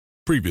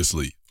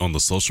Previously on the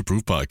Social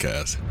Proof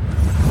Podcast.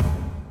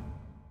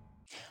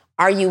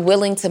 Are you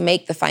willing to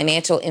make the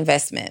financial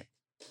investment?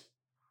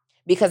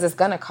 Because it's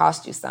going to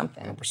cost you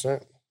something.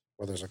 100%.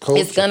 Whether it's a coach,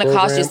 it's going to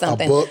cost you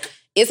something. A book,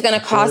 it's going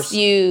to cost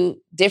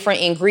you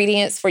different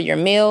ingredients for your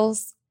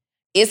meals.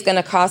 It's going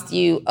to cost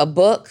you a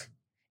book.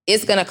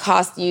 It's going to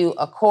cost you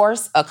a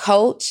course, a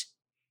coach,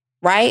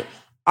 right?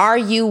 Are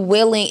you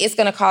willing? It's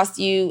going to cost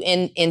you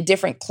in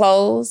different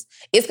clothes.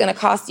 It's going to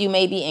cost you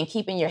maybe in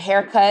keeping your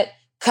haircut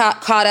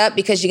caught up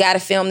because you got to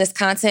film this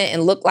content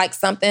and look like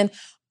something.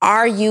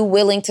 Are you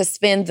willing to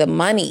spend the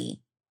money?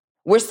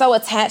 We're so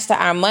attached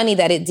to our money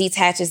that it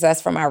detaches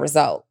us from our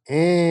result.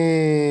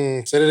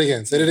 Say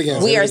it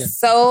again. We are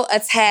so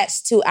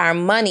attached to our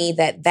money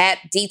that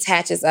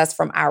detaches us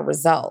from our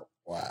result.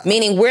 Wow.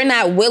 Meaning we're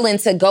not willing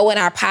to go in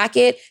our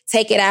pocket,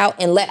 take it out,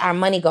 and let our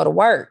money go to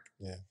work.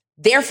 Yeah.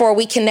 Therefore,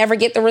 we can never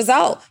get the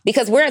result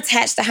because we're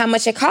attached to how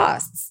much it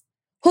costs.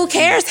 Who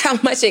cares how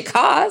much it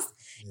costs?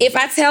 If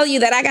I tell you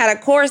that I got a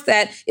course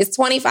that is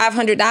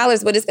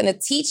 $2,500, but it's going to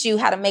teach you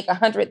how to make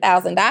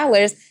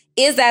 $100,000,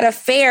 is that a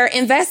fair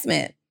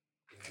investment?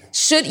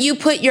 Should you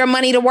put your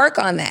money to work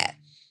on that?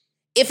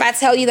 If I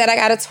tell you that I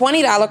got a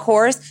 $20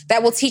 course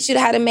that will teach you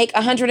how to make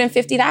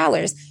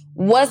 $150,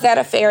 was that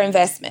a fair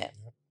investment?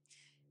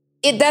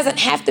 It doesn't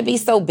have to be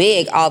so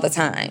big all the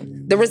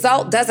time. The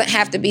result doesn't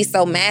have to be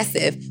so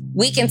massive.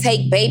 We can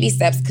take baby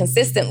steps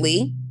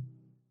consistently.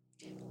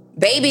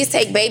 Babies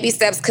take baby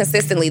steps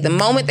consistently. The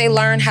moment they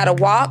learn how to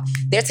walk,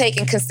 they're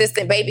taking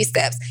consistent baby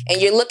steps.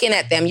 And you're looking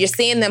at them. You're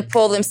seeing them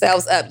pull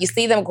themselves up. You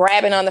see them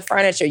grabbing on the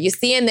furniture. You're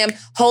seeing them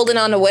holding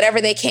on to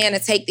whatever they can to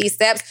take these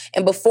steps.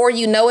 And before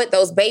you know it,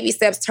 those baby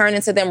steps turn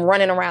into them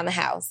running around the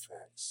house.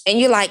 And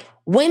you're like,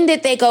 when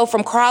did they go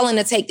from crawling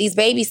to take these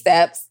baby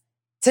steps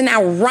to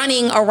now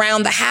running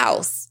around the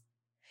house?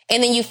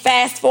 And then you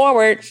fast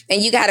forward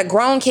and you got a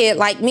grown kid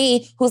like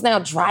me who's now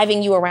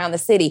driving you around the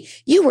city.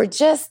 You were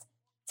just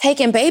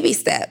taking baby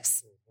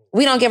steps.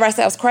 We don't give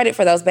ourselves credit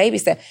for those baby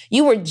steps.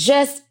 You were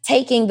just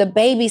taking the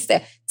baby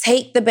step.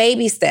 Take the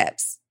baby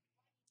steps.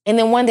 And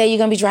then one day you're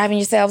going to be driving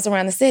yourselves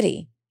around the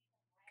city.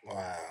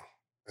 Wow.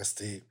 That's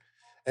deep.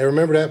 And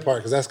remember that part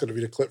because that's going to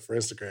be the clip for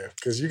Instagram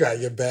because you got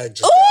your bag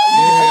just...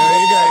 Yeah,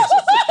 you guys.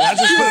 I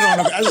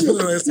just put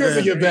it on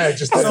Instagram. Your bag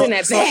just... What's in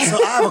that bag? So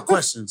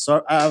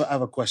I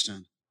have a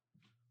question.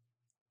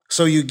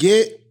 So you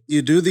get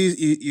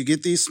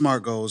these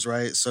SMART goals,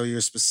 right? So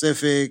you're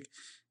specific,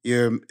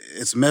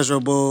 it's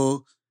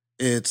measurable,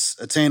 it's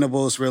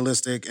attainable, it's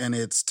realistic, and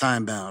it's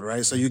time bound,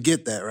 right? So you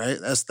get that, right?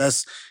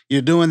 That's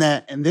you're doing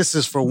that, and this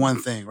is for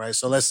one thing, right?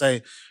 So let's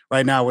say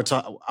right now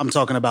I'm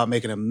talking about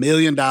making $1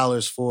 million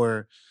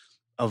for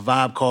a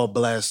vibe called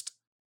Blessed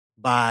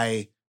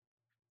by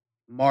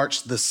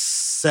March the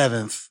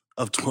 7th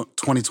of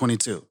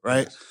 2022,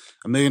 right?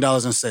 $1 million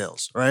in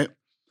sales, right?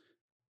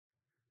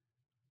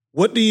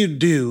 What do you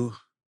do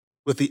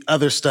with the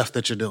other stuff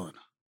that you're doing?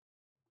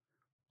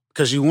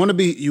 Because you want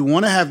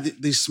to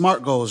have these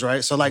SMART goals,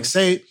 right? So like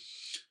say,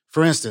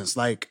 for instance,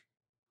 like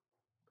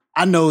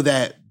I know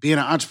that being an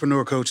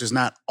entrepreneur coach is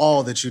not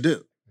all that you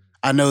do.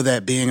 I know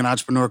that being an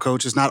entrepreneur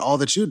coach is not all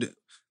that you do.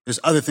 There's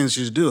other things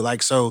you do.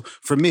 Like, so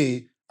for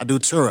me, I do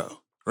Turo,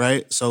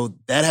 right? So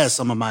that has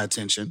some of my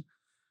attention.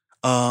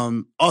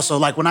 Also,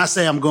 like when I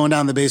say I'm going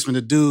down the basement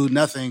to do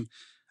nothing,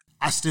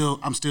 I'm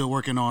still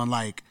working on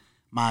like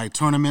my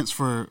tournaments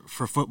for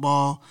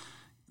football.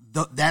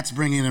 That's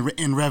bringing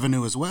in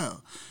revenue as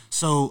well.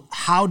 So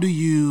how do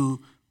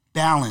you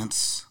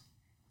balance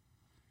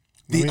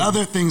the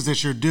other things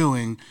that you're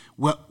doing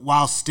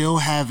while still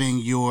having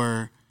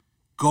your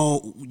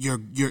goal,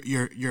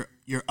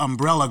 your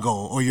umbrella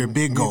goal or your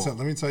big goal?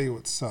 Let me tell you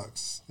what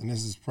sucks. And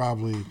this is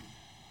probably,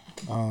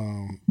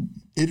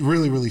 it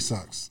really, really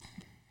sucks.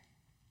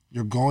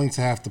 You're going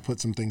to have to put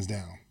some things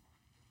down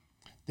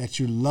that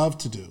you love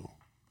to do.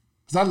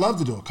 Because I love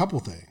to do a couple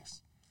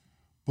things.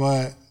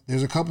 But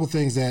there's a couple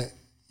things that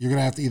you're going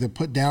to have to either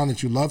put down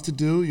that you love to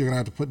do. You're going to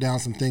have to put down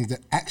some things that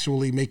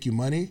actually make you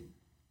money.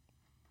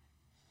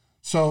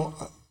 So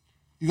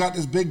you got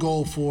this big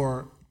goal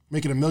for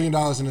making $1 million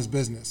in this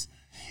business.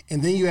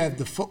 And then you have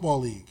the football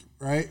league,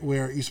 right?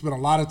 Where you spend a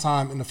lot of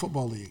time in the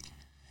football league.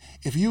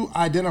 If you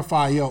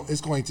identify,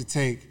 it's going to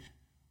take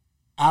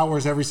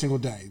hours every single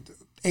day,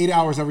 8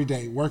 hours every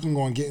day, working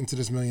on getting to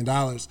this $1 million.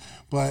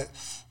 But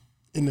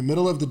in the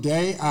middle of the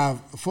day, I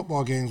have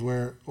football games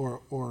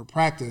or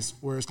practice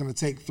where it's going to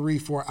take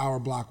 3-4 hour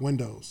block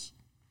windows.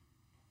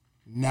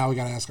 Now we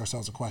got to ask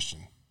ourselves a question.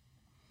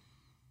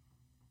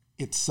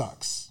 It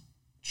sucks.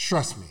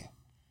 Trust me.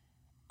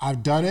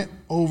 I've done it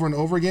over and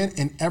over again,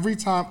 and every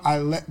time I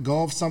let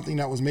go of something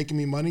that was making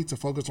me money to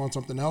focus on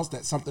something else,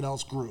 that something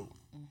else grew.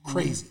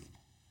 Crazy.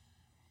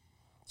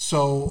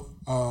 So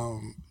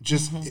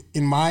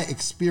in my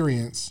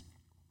experience,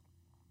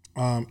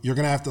 you're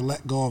going to have to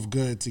let go of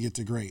good to get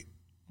to great.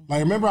 Like,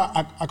 remember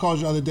I called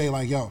you the other day,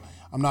 like,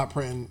 I'm not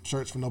printing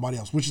shirts for nobody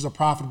else, which is a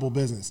profitable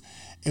business.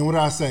 And what did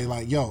I say?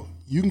 Like, you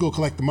can go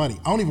collect the money.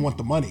 I don't even want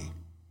the money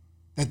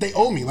that they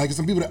owe me. Like, there's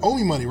some people that owe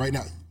me money right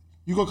now.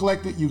 You go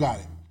collect it, you got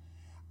it.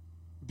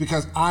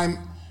 because I'm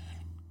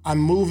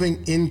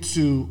moving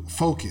into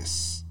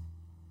focus.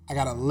 I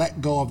gotta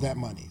let go of that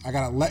money. I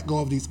gotta let go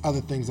of these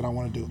other things that I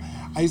want to do.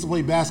 I used to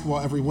play basketball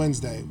every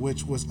Wednesday,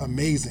 which was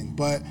amazing.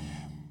 But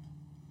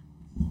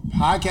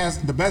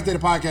the best day to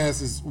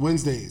podcast is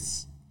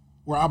Wednesdays,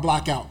 where I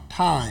block out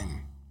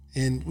time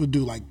and we'll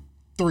do like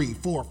 3,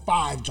 4,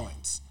 5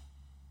 joints.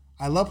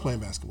 I love playing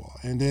basketball.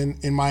 And then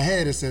in my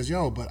head it says,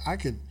 but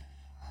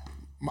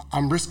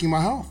I'm risking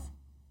my health.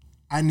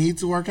 I need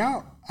to work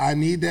out. I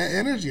need that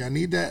energy. I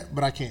need that,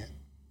 but I can't.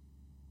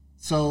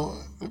 So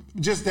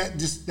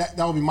that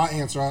would be my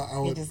answer. I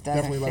would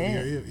definitely love to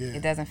hear you. Yeah.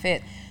 It doesn't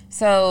fit.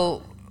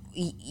 So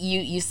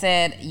you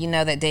said,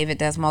 that David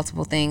does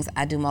multiple things.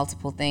 I do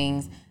multiple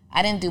things.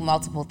 I didn't do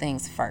multiple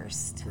things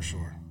first. For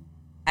sure.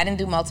 I didn't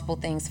do multiple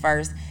things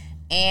first.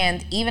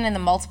 And even in the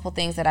multiple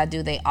things that I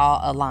do, they all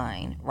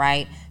align,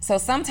 right? So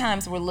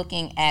sometimes we're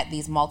looking at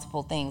these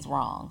multiple things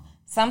wrong.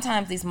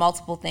 Sometimes these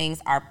multiple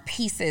things are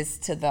pieces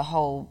to the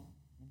whole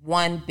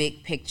one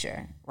big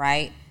picture,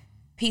 right?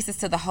 Pieces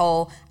to the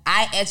whole.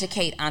 I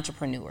educate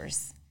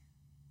entrepreneurs.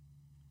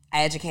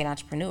 I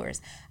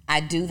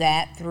do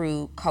that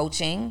through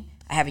coaching.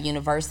 I have a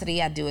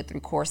university. I do it through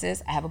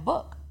courses. I have a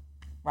book,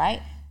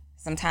 right?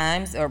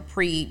 Sometimes, or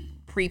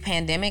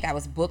pre-pandemic, I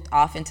was booked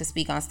often to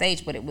speak on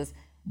stage, but it was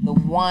the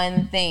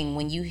one thing.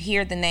 When you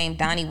hear the name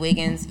Donnie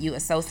Wiggins, you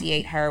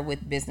associate her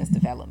with business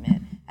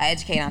development. I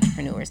educate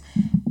entrepreneurs.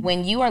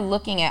 When you are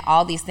looking at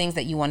all these things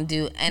that you want to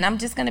do, and I'm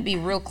just going to be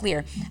real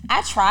clear,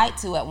 I tried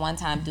to at one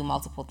time do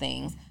multiple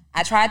things.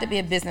 I tried to be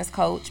a business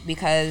coach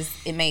because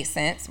it made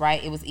sense,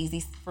 right? It was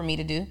easy for me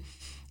to do.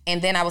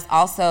 And then I was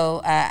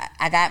also,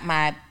 I got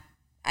my,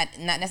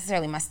 not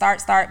necessarily my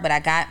start, but I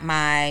got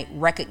my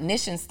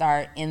recognition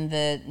start in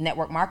the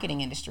network marketing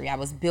industry. I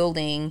was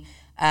building,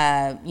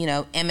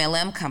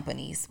 MLM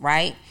companies,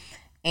 right?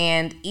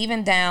 And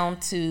even down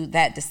to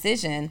that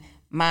decision,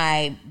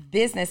 my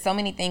business, so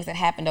many things that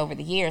happened over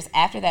the years.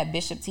 After that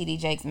Bishop T.D.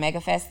 Jakes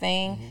MegaFest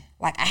thing,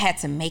 I had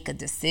to make a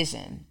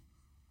decision.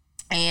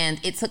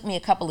 And it took me a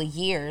couple of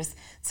years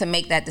to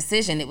make that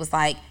decision. It was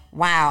like,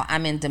 wow,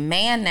 I'm in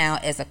demand now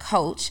as a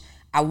coach.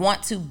 I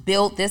want to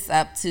build this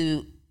up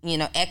to,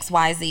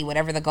 XYZ,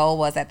 whatever the goal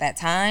was at that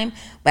time.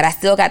 But I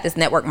still got this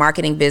network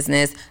marketing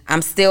business.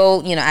 I'm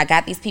still, I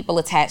got these people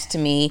attached to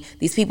me.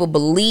 These people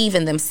believe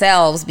in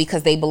themselves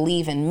because they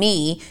believe in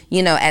me,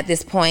 at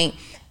this point.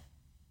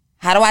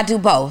 How do I do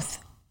both?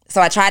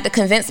 So I tried to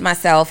convince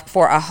myself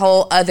for a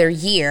whole other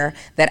year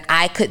that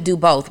I could do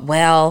both.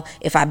 Well,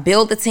 if I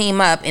build the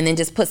team up and then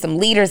just put some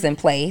leaders in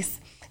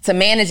place to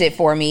manage it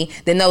for me,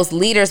 then those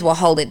leaders will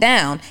hold it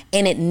down.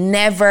 And it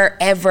never,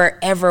 ever,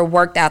 ever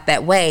worked out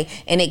that way.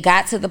 And it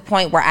got to the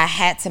point where I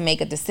had to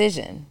make a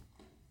decision.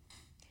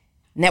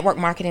 Network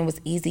marketing was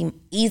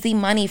easy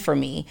money for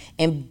me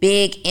and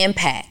big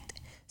impact.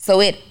 So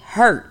it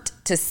hurt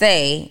to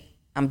say,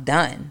 I'm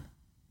done.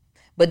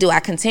 But do I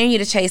continue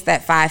to chase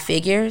that 5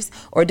 figures,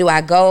 or do I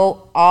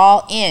go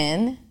all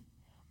in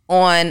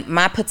on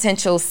my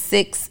potential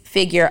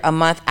 6-figure a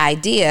month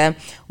idea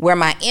where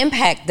my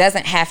impact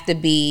doesn't have to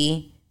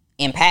be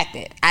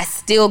impacted? I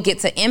still get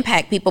to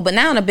impact people, but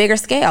now on a bigger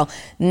scale.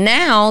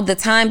 Now the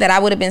time that I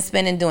would have been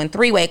spending doing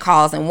 3-way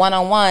calls and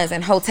one-on-ones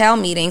and hotel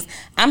meetings,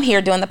 I'm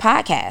here doing the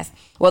podcast.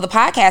 Well, the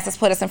podcast has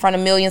put us in front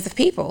of millions of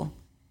people.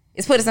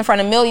 It's put us in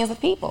front of millions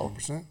of people,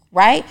 100%.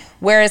 Right?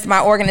 Whereas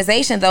my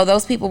organization, though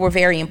those people were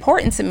very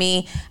important to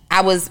me, I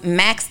was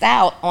maxed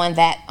out on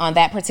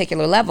that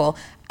particular level.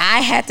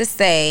 I had to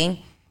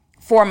say,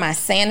 for my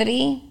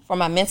sanity, for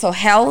my mental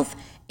health,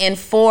 and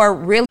for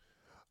really.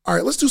 All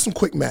right, let's do some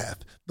quick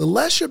math. The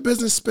less your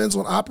business spends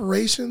on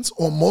operations,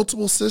 on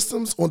multiple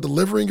systems, on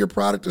delivering your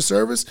product or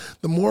service,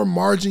 the more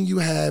margin you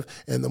have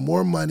and the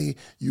more money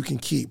you can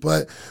keep.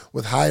 But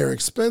with higher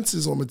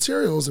expenses on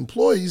materials,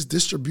 employees,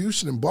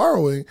 distribution, and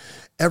borrowing,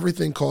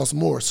 everything costs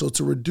more. So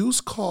to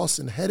reduce costs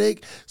and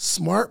headache,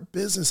 smart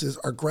businesses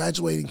are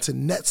graduating to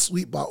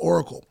NetSuite by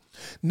Oracle.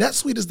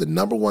 NetSuite is the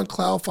 #1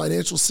 cloud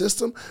financial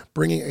system,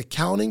 bringing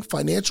accounting,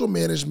 financial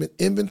management,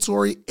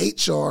 inventory,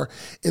 HR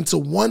into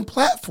one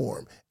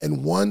platform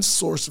and one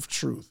source of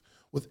truth.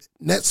 With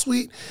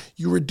NetSuite,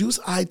 you reduce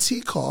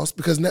IT costs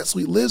because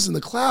NetSuite lives in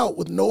the cloud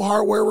with no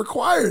hardware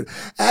required.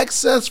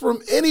 Access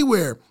from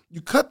anywhere.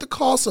 You cut the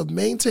cost of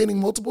maintaining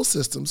multiple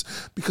systems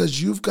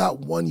because you've got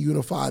one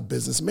unified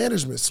business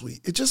management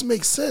suite. It just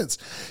makes sense.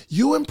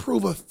 You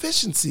improve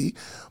efficiency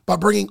by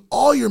bringing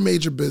all your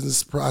major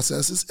business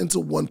processes into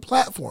one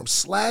platform,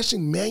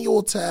 slashing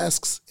manual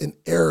tasks and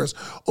errors.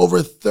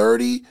 Over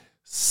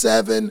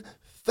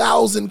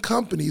 37,000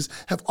 companies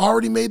have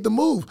already made the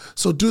move.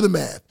 So do the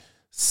math.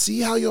 See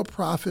how you'll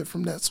profit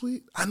from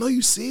NetSuite? I know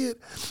you see it.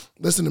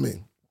 Listen to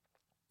me.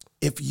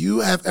 If you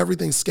have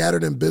everything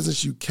scattered in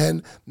business, you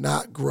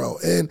cannot grow.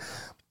 And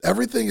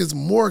everything is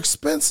more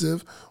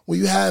expensive when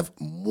you have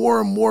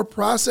more and more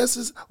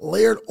processes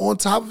layered on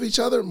top of each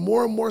other,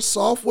 more and more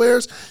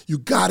softwares. You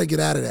got to get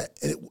out of that.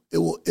 And it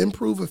will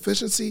improve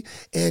efficiency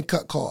and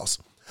cut costs.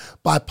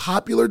 By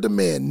popular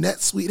demand,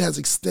 NetSuite has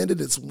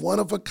extended its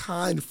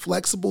one-of-a-kind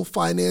flexible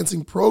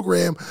financing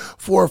program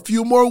for a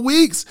few more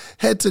weeks.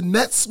 Head to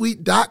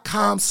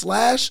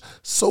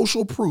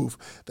netsuite.com/socialproof.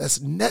 That's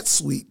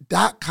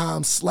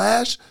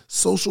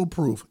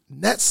netsuite.com/socialproof.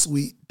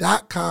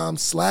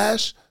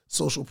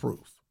 netsuite.com/socialproof.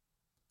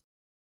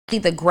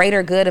 The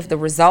greater good of the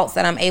results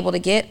that I'm able to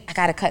get, I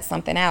got to cut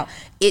something out.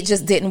 It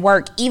just didn't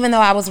work, even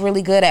though I was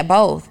really good at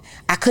both.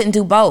 I couldn't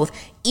do both.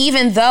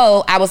 Even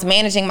though I was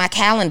managing my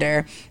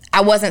calendar,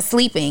 I wasn't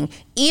sleeping.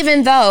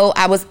 Even though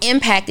I was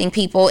impacting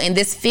people and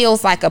this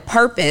feels like a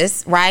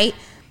purpose, right?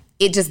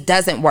 It just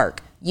doesn't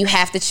work. You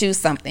have to choose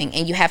something,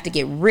 and you have to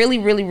get really,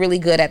 really, really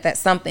good at that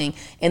something.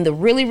 And the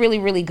really, really,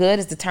 really good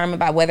is determined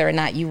by whether or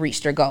not you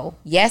reached your goal.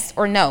 Yes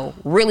or no,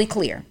 really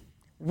clear.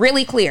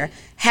 Really clear.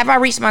 Have I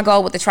reached my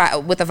goal with the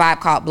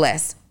vibe called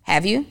Blessed?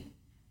 Have you?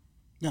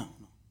 No.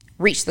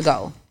 Reached the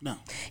goal? No.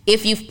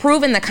 If you've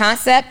proven the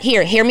concept,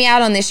 hear me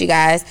out on this, you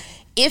guys.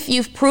 If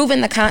you've proven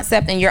the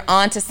concept and you're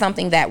on to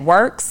something that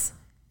works,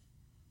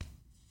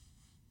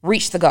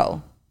 reach the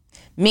goal.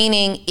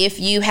 Meaning, if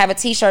you have a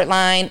t-shirt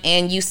line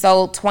and you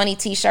sold 20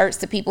 t-shirts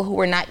to people who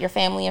were not your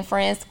family and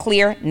friends,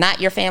 clear, not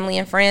your family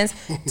and friends,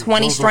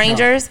 20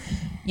 strangers,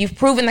 you've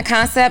proven the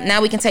concept.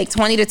 Now we can take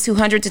 20 to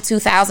 200 to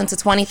 2,000 to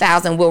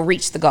 20,000. We'll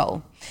reach the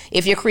goal.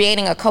 If you're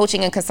creating a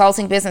coaching and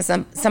consulting business,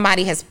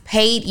 somebody has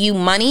paid you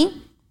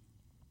money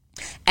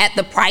at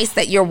the price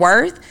that you're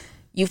worth,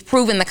 you've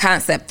proven the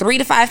concept. 3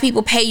 to 5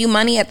 people pay you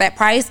money at that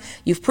price.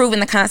 You've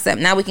proven the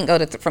concept. Now we can go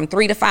to from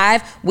 3 to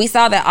 5. We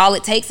saw that all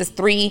it takes is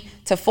 3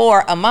 to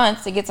 4 a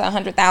month to get to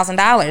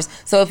 $100,000.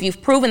 So if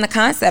you've proven the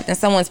concept and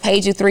someone's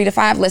paid you 3 to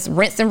 5, let's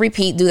rinse and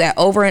repeat. Do that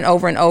over and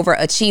over and over.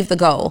 Achieve the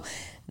goal.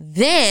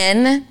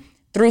 Then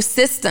through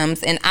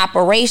systems and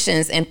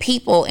operations and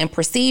people and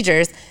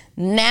procedures,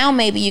 now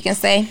maybe you can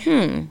say,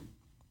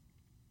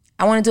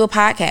 I want to do a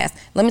podcast.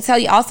 Let me tell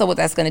you also what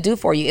that's going to do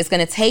for you. It's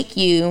going to take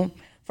you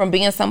from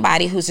being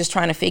somebody who's just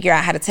trying to figure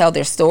out how to tell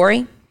their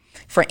story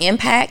for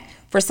impact,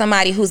 for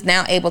somebody who's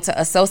now able to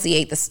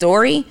associate the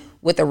story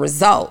with a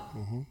result.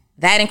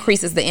 That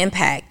increases the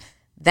impact.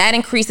 That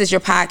increases your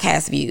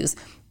podcast views.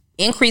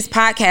 Increased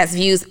podcast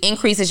views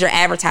increases your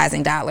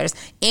advertising dollars.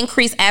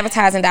 Increased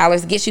advertising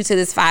dollars gets you to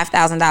this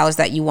 $5,000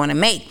 that you want to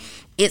make.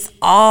 It's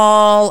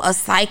all a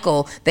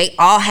cycle. They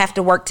all have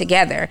to work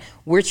together.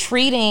 We're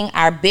treating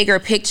our bigger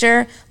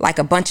picture like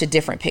a bunch of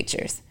different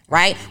pictures,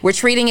 right? We're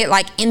treating it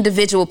like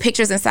individual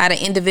pictures inside of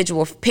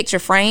individual picture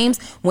frames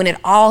when it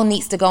all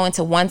needs to go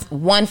into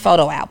one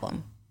photo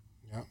album.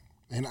 Yeah,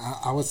 and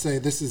I would say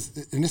this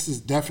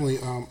is definitely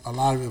a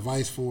lot of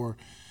advice for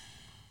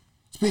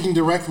speaking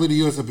directly to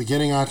you as a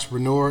beginning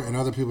entrepreneur and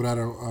other people that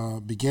are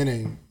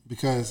beginning,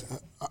 because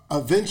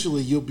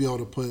eventually you'll be able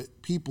to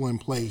put people in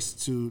place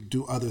to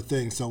do other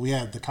things. So we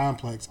have the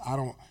complex. I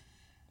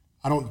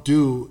don't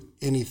do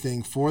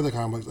anything for the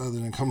complex other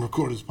than come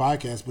record this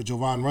podcast, but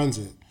Jovan runs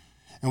it.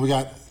 And we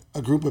got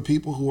a group of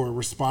people who are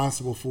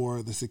responsible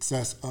for the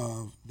success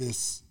of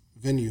this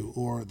venue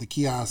or the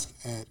kiosk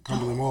at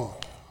Cumberland Mall.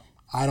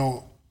 I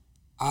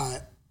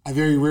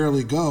very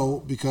rarely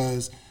go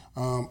because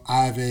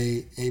I have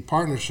a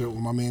partnership with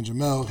my man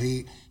Jamel.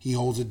 He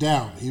holds it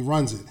down. He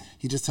runs it.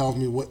 He just tells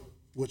me what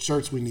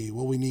shirts we need,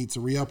 what we need to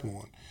re-up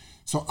on.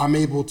 So I'm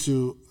able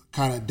to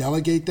kind of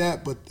delegate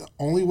that, but the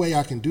only way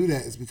I can do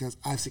that is because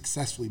I've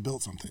successfully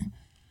built something.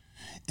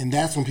 And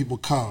that's when people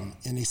come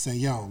and they say,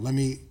 yo,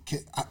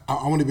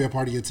 I want to be a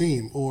part of your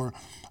team. Or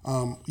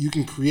you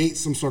can create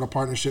some sort of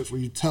partnerships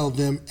where you tell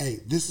them, hey,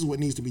 this is what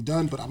needs to be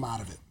done, but I'm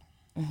out of it.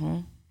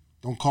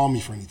 Don't call me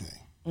for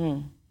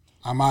anything.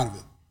 I'm out of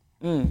it.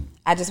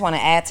 I just want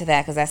to add to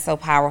that because that's so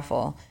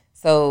powerful.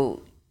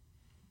 So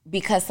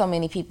because so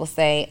many people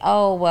say,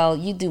 oh, well,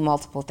 you do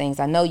multiple things.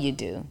 I know you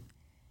do.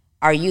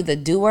 Are you the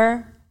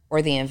doer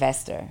or the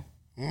investor?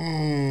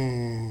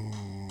 Yeah.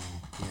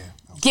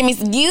 Give me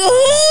some.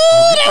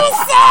 That was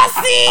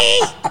saucy.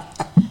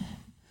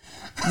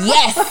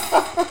 Yes.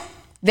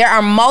 There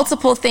are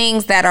multiple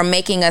things that are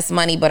making us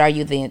money, but are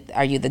you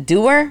the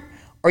doer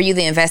or are you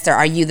the investor?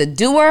 Are you the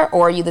doer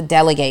or are you the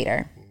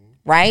delegator?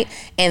 Right?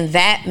 And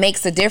that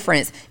makes a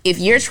difference. If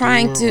you're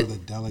trying to...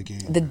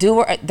 The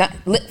doer.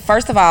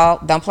 First of all,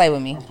 don't play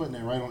with me. I'm putting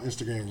that right on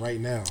Instagram right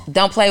now.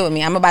 Don't play with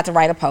me. I'm about to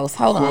write a post.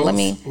 Hold on. Let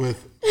me... Are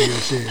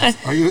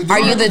you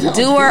the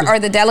doer or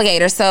the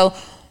delegator? So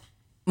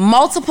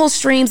multiple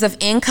streams of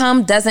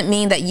income doesn't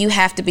mean that you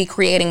have to be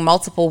creating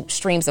multiple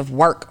streams of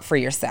work for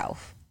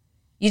yourself.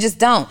 You just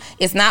don't.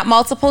 It's not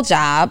multiple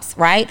jobs,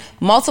 right?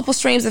 Multiple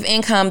streams of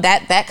income,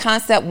 that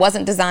concept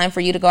wasn't designed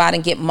for you to go out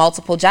and get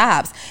multiple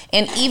jobs.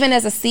 And even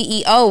as a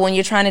CEO, when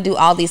you're trying to do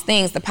all these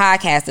things, the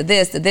podcast, the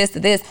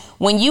this,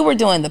 when you were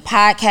doing the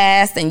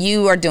podcast and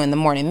you were doing the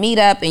morning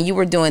meetup and you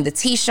were doing the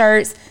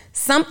t-shirts,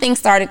 something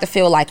started to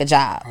feel like a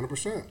job.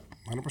 100%.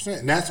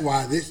 And that's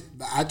why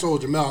I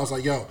told Jamel, I was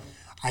like, yo,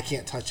 I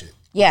can't touch it.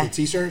 Yeah. The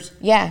t-shirts?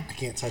 Yeah. I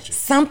can't touch it.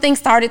 Something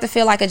started to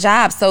feel like a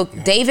job. So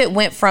David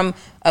went from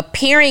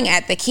appearing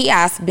at the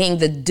kiosk being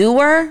the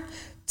doer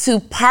to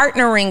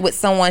partnering with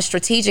someone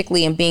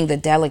strategically and being the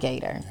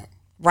delegator.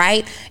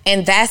 right?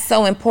 And that's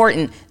so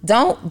important.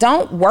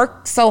 Don't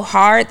work so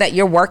hard that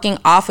you're working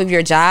off of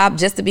your job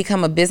just to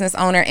become a business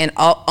owner and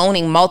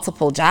owning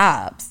multiple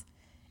jobs.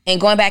 And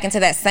going back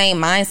into that same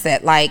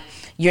mindset, like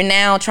you're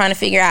now trying to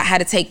figure out how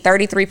to take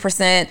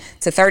 33%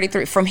 to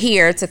 33 from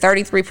here to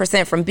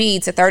 33% from B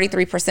to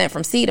 33%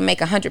 from C to make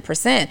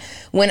 100%.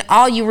 When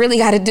all you really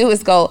got to do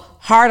is go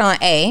hard on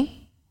A.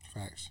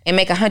 And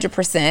make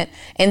 100%.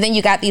 And then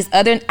you got these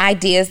other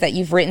ideas that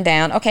you've written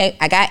down. Okay,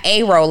 I got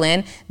A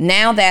rolling.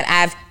 Now that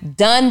I've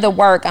done the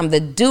work, I'm the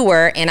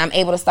doer, and I'm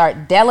able to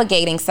start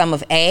delegating some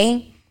of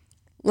A,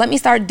 let me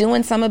start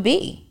doing some of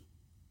B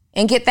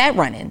and get that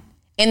running.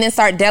 And then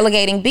start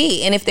delegating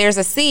B. And if there's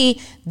a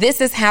C, this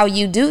is how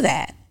you do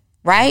that,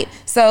 right?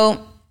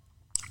 So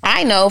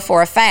I know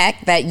for a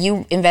fact that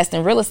you invest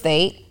in real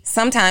estate,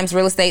 sometimes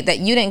real estate that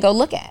you didn't go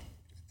look at.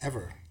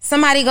 Ever.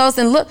 Somebody goes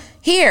and look,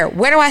 here,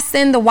 where do I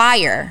send the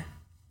wire?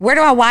 Where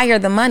do I wire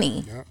the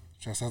money? Yeah,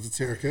 shouts out to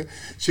Terica.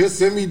 She'll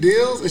send me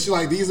deals, and she's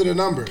like, these are the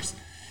numbers.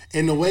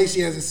 And the way she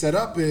has it set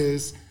up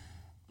is,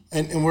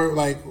 and we're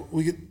like,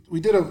 we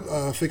did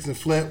a fix and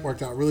flip,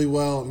 worked out really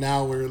well.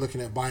 Now we're looking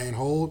at buy and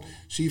hold.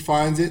 She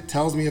finds it,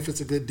 tells me if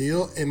it's a good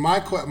deal. And my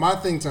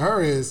thing to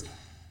her is,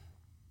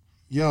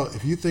 yo,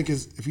 if you think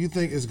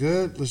it's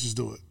good, let's just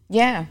do it.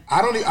 Yeah.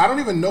 I don't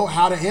even know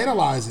how to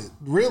analyze it,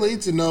 really,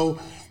 to know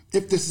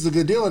if this is a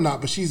good deal or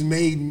not, but she's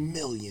made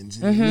millions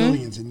and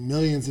millions and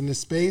millions in this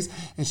space,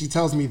 and she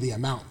tells me the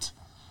amount.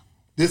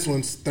 This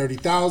one's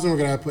 $30,000. We're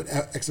gonna put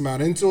X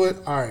amount into it.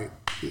 All right,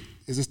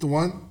 is this the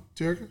one,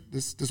 Terica?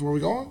 This where we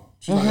going?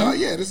 She's like, oh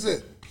yeah, this is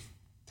it.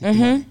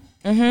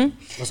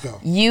 Let's go.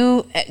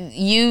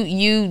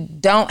 You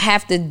don't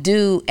have to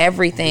do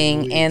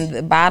everything, and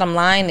the bottom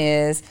line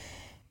is,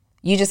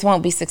 you just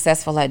won't be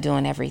successful at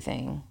doing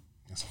everything.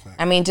 That's a fact.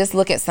 I mean, just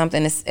look at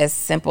something as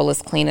simple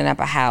as cleaning up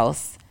a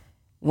house.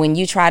 When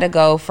you try to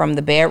go from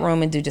the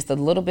bedroom and do just a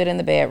little bit in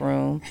the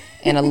bedroom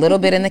and a little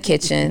bit in the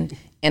kitchen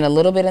and a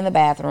little bit in the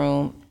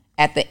bathroom,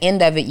 at the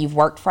end of it, you've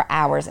worked for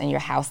hours and your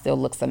house still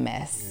looks a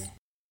mess.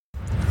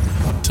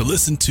 Yeah. To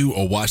listen to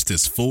or watch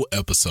this full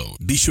episode,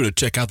 be sure to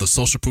check out the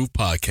Social Proof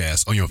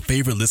Podcast on your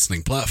favorite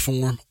listening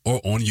platform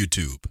or on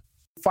YouTube.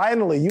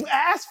 Finally, you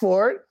asked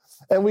for it,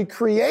 and we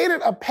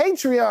created a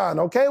Patreon,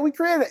 okay? We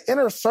created an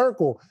inner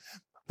circle.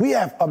 We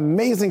have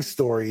amazing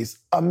stories,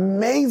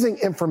 amazing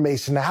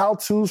information, the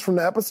how-tos from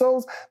the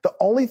episodes. The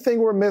only thing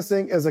we're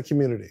missing is a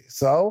community.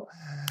 So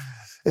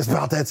it's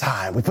about that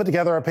time. We put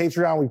together our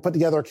Patreon, we put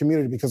together a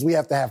community because we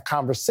have to have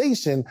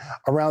conversation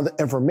around the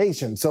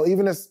information. So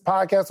even this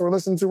podcast we're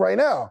listening to right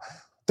now,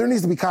 there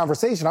needs to be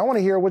conversation. I want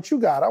to hear what you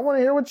got. I want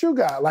to hear what you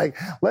got. Like,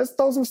 let's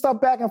throw some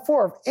stuff back and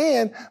forth.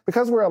 And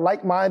because we're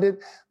like-minded,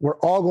 we're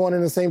all going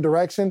in the same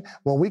direction.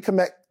 When we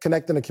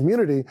connect in a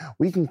community,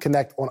 we can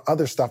connect on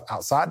other stuff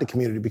outside the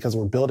community because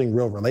we're building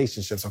real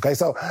relationships, okay?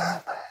 So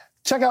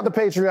check out the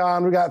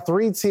Patreon. We got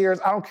 3 tiers.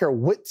 I don't care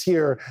what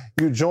tier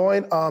you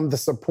join. The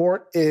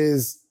support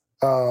is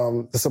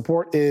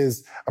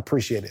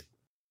appreciated.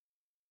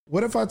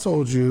 What if I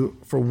told you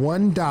for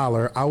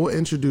 $1, I will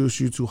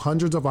introduce you to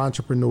hundreds of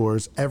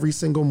entrepreneurs every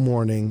single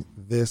morning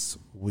this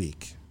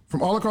week?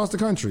 From all across the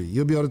country,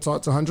 you'll be able to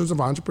talk to hundreds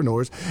of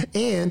entrepreneurs,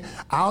 and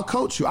I'll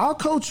coach you. I'll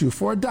coach you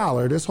for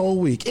 $1 this whole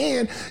week,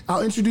 and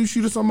I'll introduce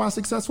you to some of my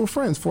successful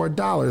friends for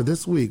 $1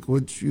 this week.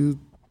 Would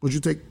you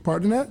take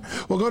part in that?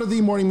 Well, go to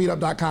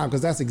themorningmeetup.com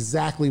because that's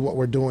exactly what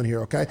we're doing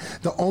here, okay?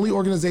 The only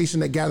organization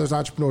that gathers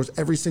entrepreneurs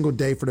every single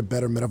day for the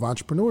betterment of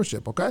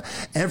entrepreneurship, okay?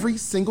 Every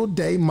single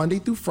day, Monday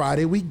through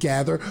Friday, we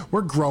gather,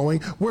 we're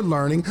growing, we're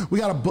learning. We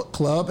got a book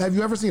club. Have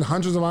you ever seen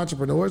hundreds of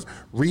entrepreneurs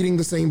reading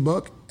the same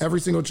book every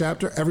single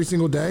chapter, every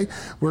single day?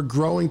 We're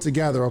growing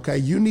together, okay?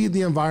 You need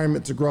the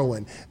environment to grow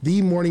in.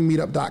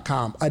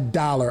 Themorningmeetup.com,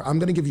 $1. I'm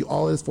gonna give you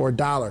all of this for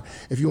 $1.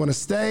 If you wanna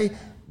stay,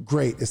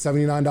 great. It's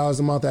 $79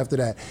 a month after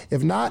that.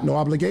 If not, no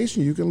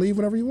obligation. You can leave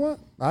whenever you want.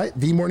 All right?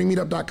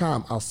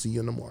 themorningmeetup.com. I'll see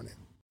you in the morning.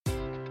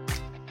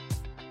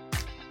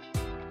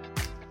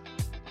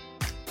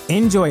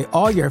 Enjoy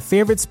all your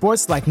favorite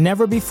sports like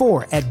never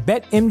before at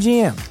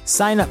BetMGM.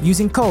 Sign up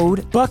using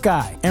code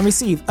Buckeye and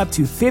receive up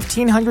to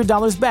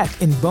 $1,500 back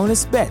in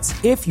bonus bets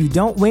if you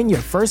don't win your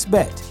first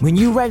bet. When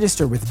you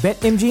register with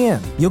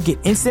BetMGM, you'll get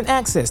instant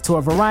access to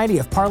a variety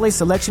of parlay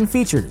selection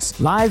features,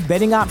 live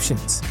betting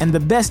options, and the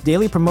best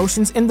daily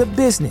promotions in the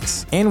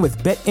business. And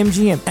with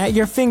BetMGM at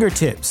your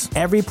fingertips,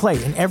 every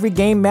play and every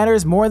game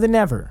matters more than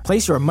ever.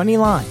 Place your money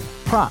line,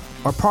 prop,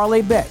 or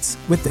parlay bets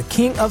with the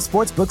king of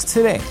sportsbooks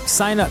today.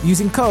 Sign up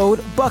using code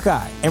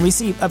Buckeye and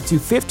receive up to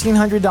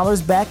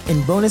 $1,500 back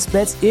in bonus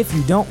bets if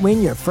you don't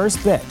win your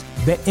first bet.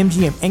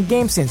 BetMGM and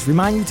GameSense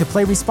remind you to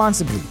play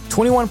responsibly.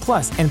 21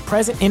 plus and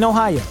present in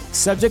Ohio,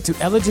 subject to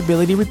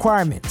eligibility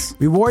requirements.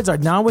 Rewards are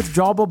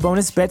non-withdrawable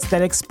bonus bets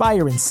that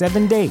expire in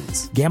 7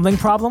 days. Gambling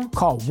problem?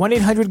 Call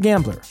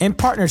 1-800-GAMBLER. In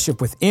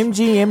partnership with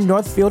MGM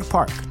Northfield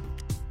Park.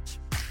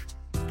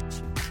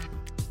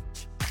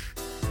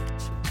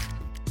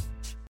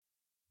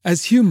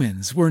 As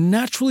humans, we're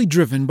naturally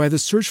driven by the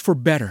search for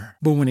better.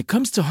 But when it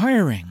comes to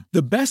hiring,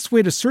 the best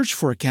way to search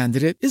for a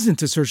candidate isn't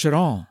to search at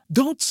all.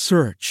 Don't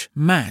search,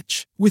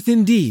 match with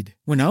Indeed.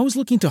 When I was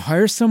looking to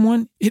hire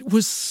someone, it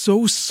was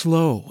so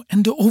slow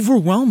and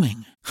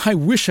overwhelming. I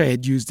wish I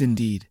had used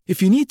Indeed.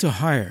 If you need to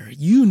hire,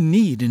 you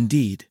need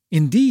Indeed.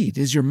 Indeed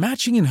is your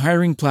matching and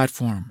hiring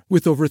platform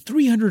with over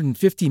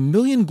 350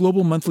 million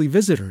global monthly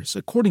visitors,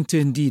 according to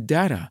Indeed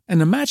data,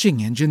 and a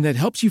matching engine that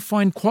helps you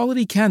find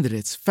quality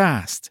candidates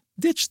fast.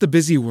 Ditch the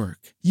busy work.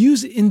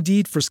 Use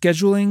Indeed for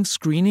scheduling,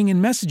 screening,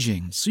 and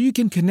messaging so you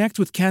can connect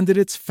with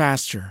candidates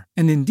faster.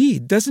 And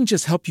Indeed doesn't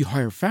just help you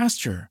hire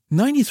faster.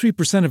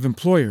 93% of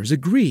employers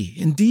agree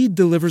Indeed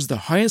delivers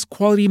the highest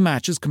quality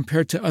matches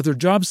compared to other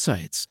job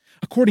sites,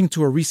 according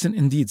to a recent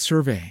Indeed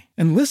survey.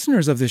 And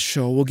listeners of this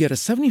show will get a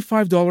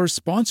 $75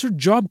 sponsored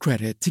job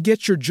credit to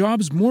get your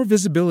jobs more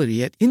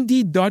visibility at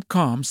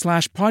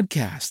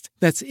Indeed.com/podcast.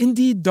 That's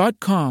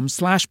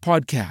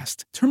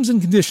Indeed.com/podcast. Terms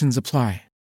and conditions apply.